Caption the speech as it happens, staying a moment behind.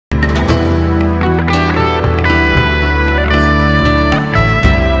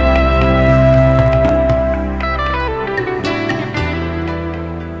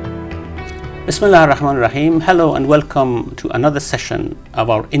Bismillah ar-Rahman ar-Rahim. Hello and welcome to another session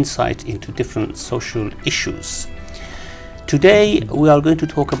of our insight into different social issues. Today we are going to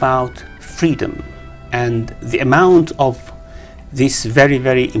talk about freedom and the amount of this very,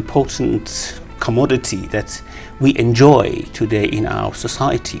 very important commodity that we enjoy today in our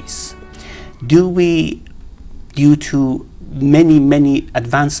societies. Do we, due to many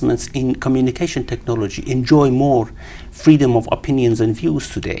advancements in communication technology, enjoy more freedom of opinions and views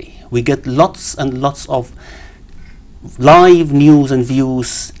today? We get lots and lots of live news and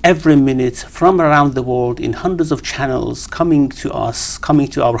views every minute from around the world in hundreds of channels coming to us, coming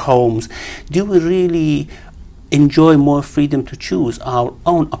to our homes. Do we really enjoy more freedom to choose our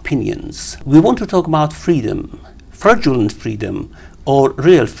own opinions? We want to talk about freedom, fraudulent freedom or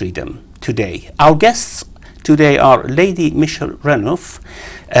real freedom today. Our guests today are Lady Renouf,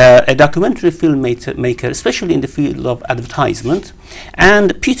 a documentary filmmaker, especially in the field of advertisement,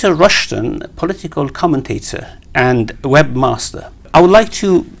 and Peter Rushton, political commentator and webmaster. I would like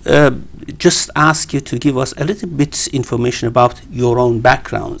to just ask you to give us a little bit information about your own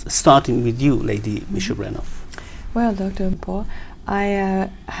background, starting with you, Lady Renouf. Well, Dr. Bahmanpour, I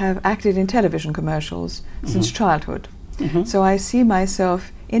have acted in television commercials since childhood. So I see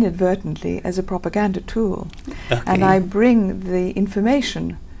myself inadvertently as a propaganda tool, and I bring the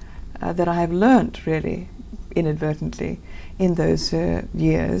information that I have learnt really inadvertently in those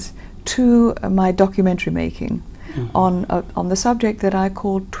years to my documentary making on the subject that I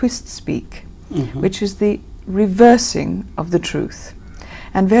call twist speak, which is the reversing of the truth.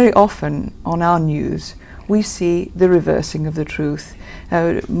 And very often on our news we see the reversing of the truth.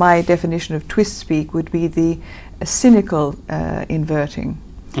 My definition of twist speak would be the cynical inverting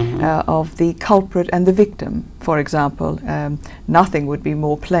of the culprit and the victim. For example, nothing would be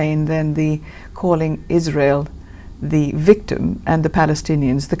more plain than the calling Israel the victim and the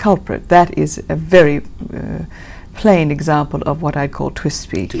Palestinians the culprit. That is a very plain example of what I call twist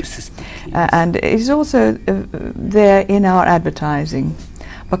speak. And it is also there in our advertising,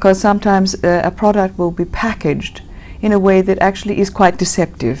 because sometimes a product will be packaged in a way that actually is quite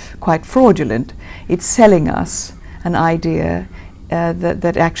deceptive, quite fraudulent. It's selling us an idea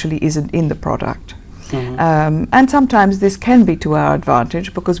that actually isn't in the product. And sometimes this can be to our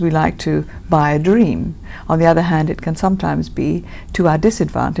advantage because we like to buy a dream. On the other hand, it can sometimes be to our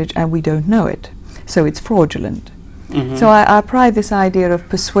disadvantage and we don't know it. So it's fraudulent. So I apply this idea of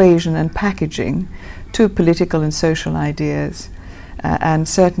persuasion and packaging to political and social ideas. And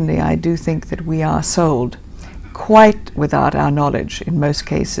certainly I do think that we are sold quite without our knowledge in most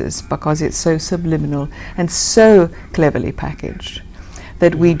cases, because it's so subliminal and so cleverly packaged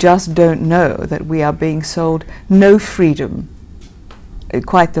that we just don't know that we are being sold no freedom.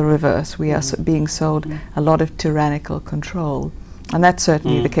 Quite the reverse. We are being sold a lot of tyrannical control, and that's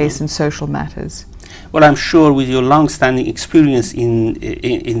certainly the case in social matters. Well, I'm sure with your long-standing experience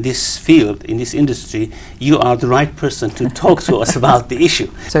in this field, in this industry, you are the right person to talk to us about the issue.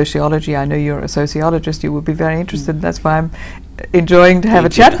 Sociology, I know you're a sociologist, you would be very interested. That's why I'm enjoying to have a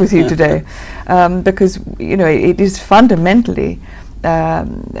chat with you today, because you know it is fundamentally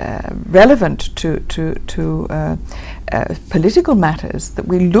relevant to political matters that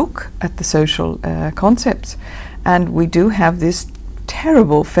we look at the social concepts, and we do have this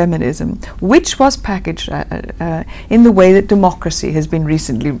terrible feminism, which was packaged in the way that democracy has been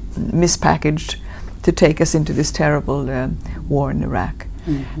recently mispackaged to take us into this terrible war in Iraq.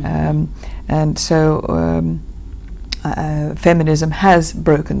 And so feminism has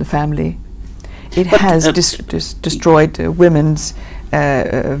broken the family. It has destroyed women's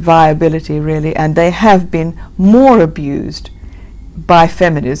viability, really, and they have been more abused by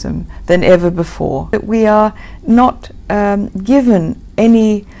feminism than ever before. We are not given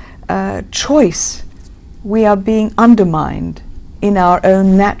any choice. We are being undermined in our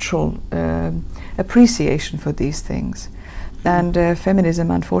own natural appreciation for these things. And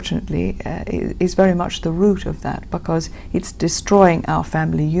feminism, unfortunately, is very much the root of that, because it's destroying our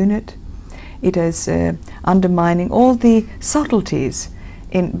family unit. It is undermining all the subtleties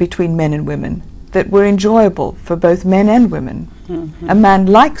in between men and women that were enjoyable for both men and women. A man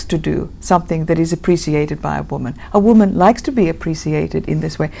likes to do something that is appreciated by a woman. A woman likes to be appreciated in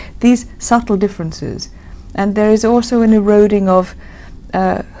this way. These subtle differences. And there is also an eroding of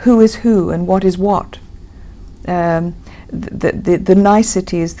who is who and what is what. The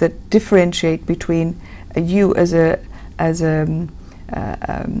niceties that differentiate between you as a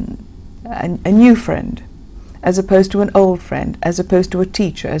new friend, as opposed to an old friend, as opposed to a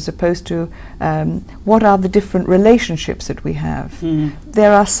teacher, as opposed to what are the different relationships that we have.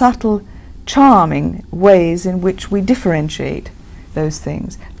 There are subtle, charming ways in which we differentiate those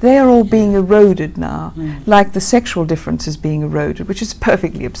things. They are all being eroded now, like the sexual differences being eroded, which is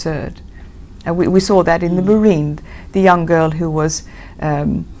perfectly absurd. We saw that in the Marine, the young girl who was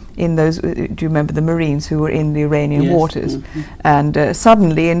in those, do you remember the Marines who were in the Iranian waters? And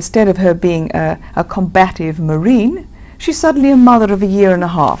suddenly, instead of her being a combative Marine, she's suddenly a mother of a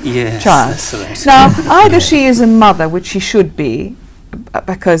 1.5 year child. Right. Now, either she is a mother, which she should be,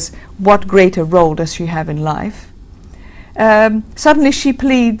 because what greater role does she have in life? Suddenly she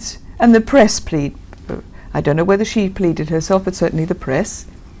pleads, and the press plead. I don't know whether she pleaded herself, but certainly the press,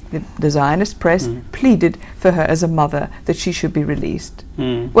 the Zionist press, pleaded for her as a mother that she should be released.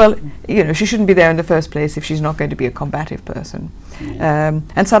 Well, you know, she shouldn't be there in the first place if she's not going to be a combative person.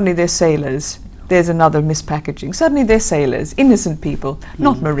 And suddenly they're sailors. There's another mispackaging. Suddenly they're sailors, innocent people,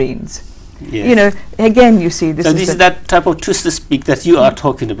 not Marines. Yes. You know, again, you see this. So this is that type of twisted speak that you are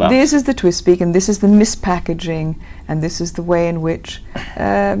talking about. This is the twist speak, and this is the mispackaging, and this is the way in which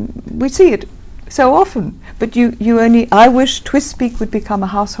we see it so often. But I wish twist speak would become a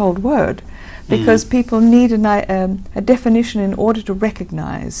household word, because people need a definition in order to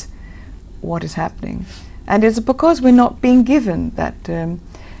recognize what is happening, and it's because we're not being given that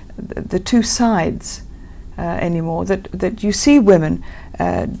the two sides anymore. That you see women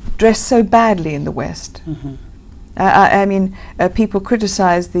dressed so badly in the West. I mean, people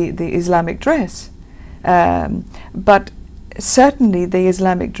criticize the Islamic dress, but certainly the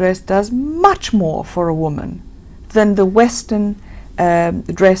Islamic dress does much more for a woman than the Western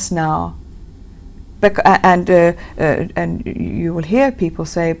dress now. And you will hear people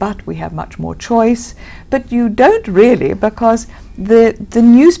say, but we have much more choice. But you don't really, because the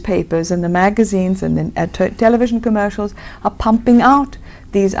newspapers and the magazines and the television commercials are pumping out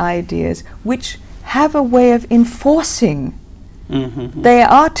these ideas which have a way of enforcing. They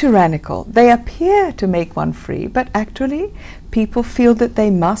are tyrannical. They appear to make one free, but actually people feel that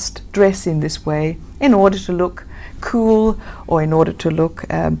they must dress in this way in order to look cool, or in order to look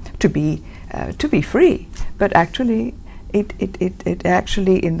to be free. But actually, it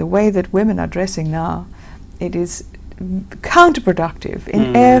actually, in the way that women are dressing now, it is counterproductive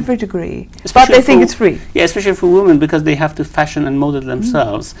in every degree. Especially but they think it's free. Yeah, especially for women, because they have to fashion and model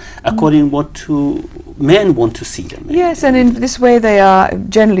themselves according what to men want to see them. Yes, and in this way they are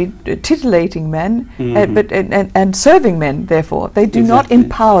generally titillating men, and serving men. Therefore, they do not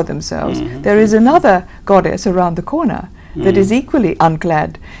empower themselves. There is another goddess around the corner that is equally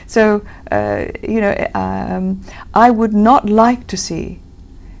unclad. So, you know, I would not like to see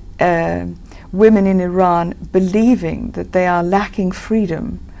women in Iran believing that they are lacking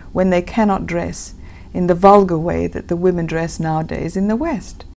freedom when they cannot dress in the vulgar way that the women dress nowadays in the West.